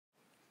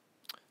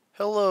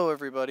Hello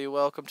everybody,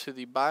 welcome to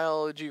the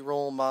biology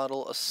role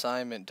model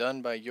assignment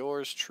done by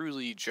yours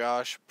truly,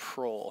 Josh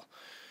Proehl.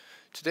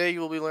 Today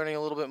you will be learning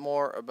a little bit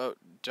more about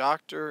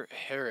Dr.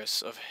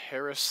 Harris of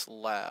Harris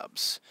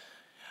Labs.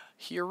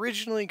 He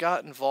originally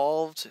got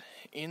involved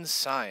in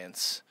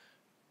science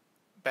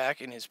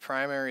back in his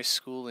primary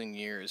schooling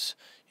years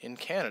in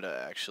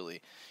Canada,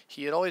 actually.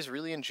 He had always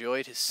really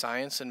enjoyed his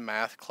science and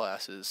math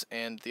classes,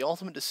 and the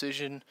ultimate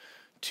decision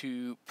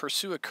to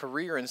pursue a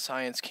career in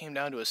science came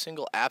down to a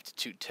single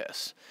aptitude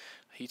test.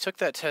 He took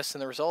that test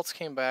and the results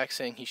came back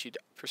saying he should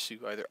pursue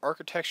either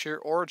architecture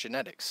or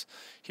genetics.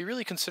 He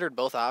really considered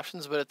both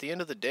options, but at the end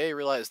of the day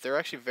realized they're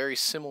actually very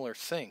similar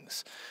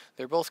things.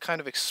 They're both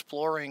kind of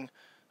exploring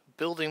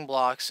building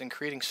blocks and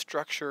creating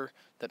structure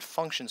that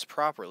functions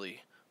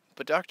properly.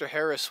 But Dr.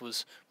 Harris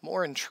was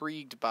more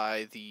intrigued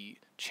by the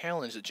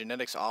challenge that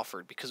genetics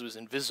offered because it was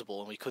invisible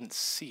and we couldn't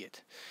see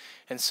it.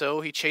 And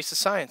so he chased the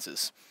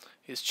sciences.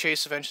 His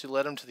chase eventually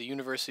led him to the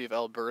University of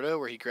Alberta,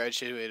 where he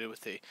graduated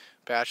with a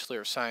Bachelor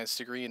of Science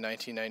degree in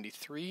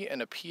 1993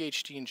 and a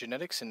PhD in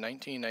genetics in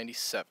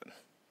 1997.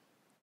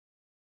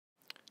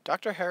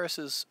 Dr.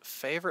 Harris's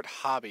favorite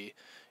hobby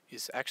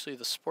is actually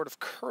the sport of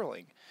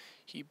curling.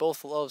 He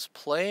both loves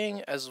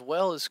playing as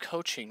well as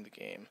coaching the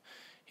game.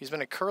 He's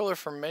been a curler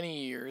for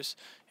many years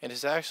and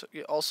has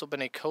actually also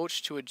been a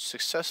coach to a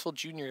successful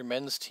junior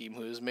men's team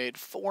who has made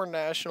 4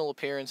 national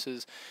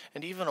appearances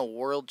and even a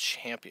world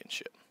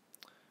championship.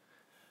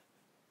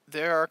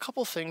 There are a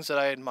couple things that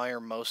I admire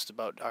most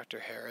about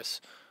Dr.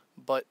 Harris,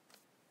 but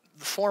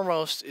the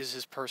foremost is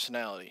his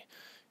personality.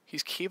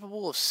 He's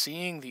capable of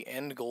seeing the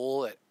end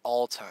goal at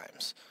all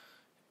times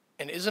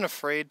and isn't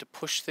afraid to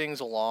push things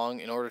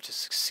along in order to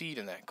succeed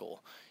in that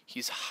goal.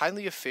 He's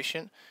highly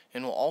efficient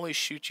and will always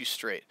shoot you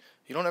straight.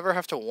 You don't ever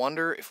have to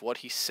wonder if what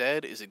he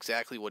said is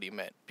exactly what he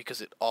meant,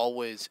 because it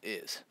always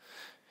is.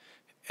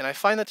 And I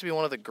find that to be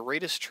one of the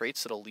greatest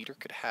traits that a leader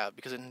could have,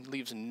 because it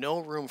leaves no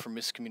room for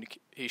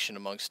miscommunication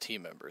amongst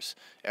team members.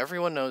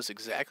 Everyone knows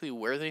exactly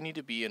where they need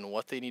to be and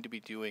what they need to be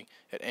doing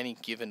at any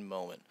given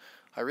moment.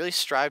 I really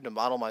strive to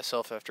model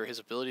myself after his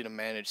ability to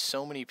manage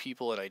so many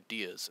people and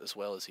ideas as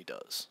well as he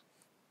does.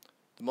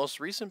 The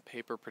most recent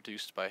paper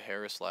produced by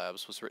Harris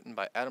Labs was written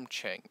by Adam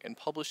Cheng and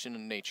published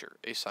in Nature,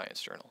 a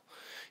science journal.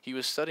 He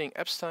was studying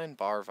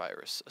Epstein-Barr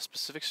virus, a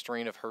specific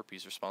strain of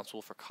herpes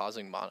responsible for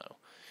causing mono.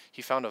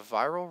 He found a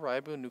viral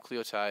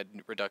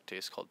ribonucleotide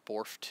reductase called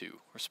BORF2,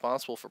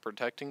 responsible for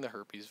protecting the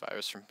herpes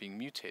virus from being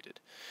mutated.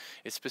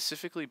 It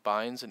specifically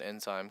binds an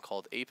enzyme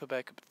called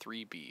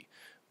APOBEC3B,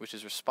 which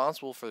is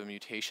responsible for the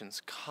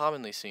mutations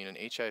commonly seen in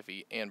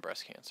HIV and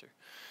breast cancer.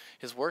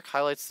 His work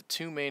highlights the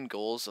 2 main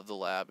goals of the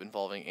lab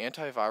involving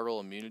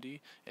antiviral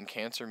immunity and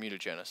cancer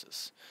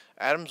mutagenesis.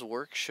 Adam's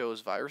work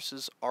shows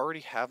viruses already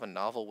have a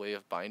novel way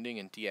of binding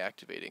and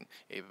deactivating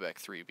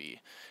APOBEC3B,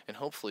 and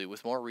hopefully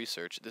with more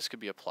research this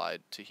could be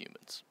applied to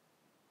humans.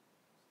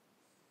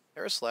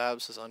 Harris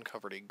Labs has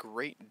uncovered a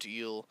great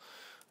deal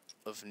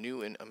of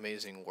new and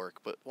amazing work,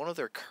 but one of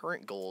their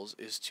current goals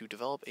is to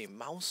develop a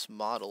mouse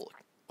model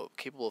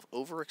capable of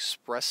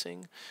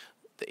overexpressing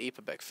the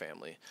APOBEC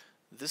family.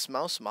 This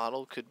mouse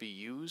model could be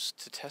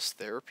used to test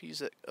therapies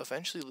that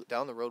eventually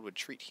down the road would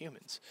treat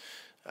humans.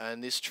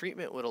 And this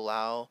treatment would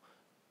allow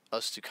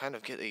us to kind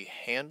of get a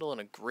handle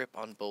and a grip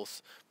on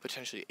both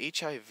potentially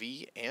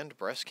HIV and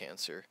breast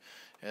cancer.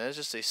 And that's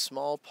just a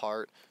small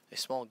part, a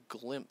small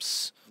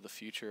glimpse of the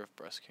future of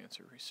breast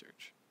cancer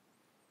research.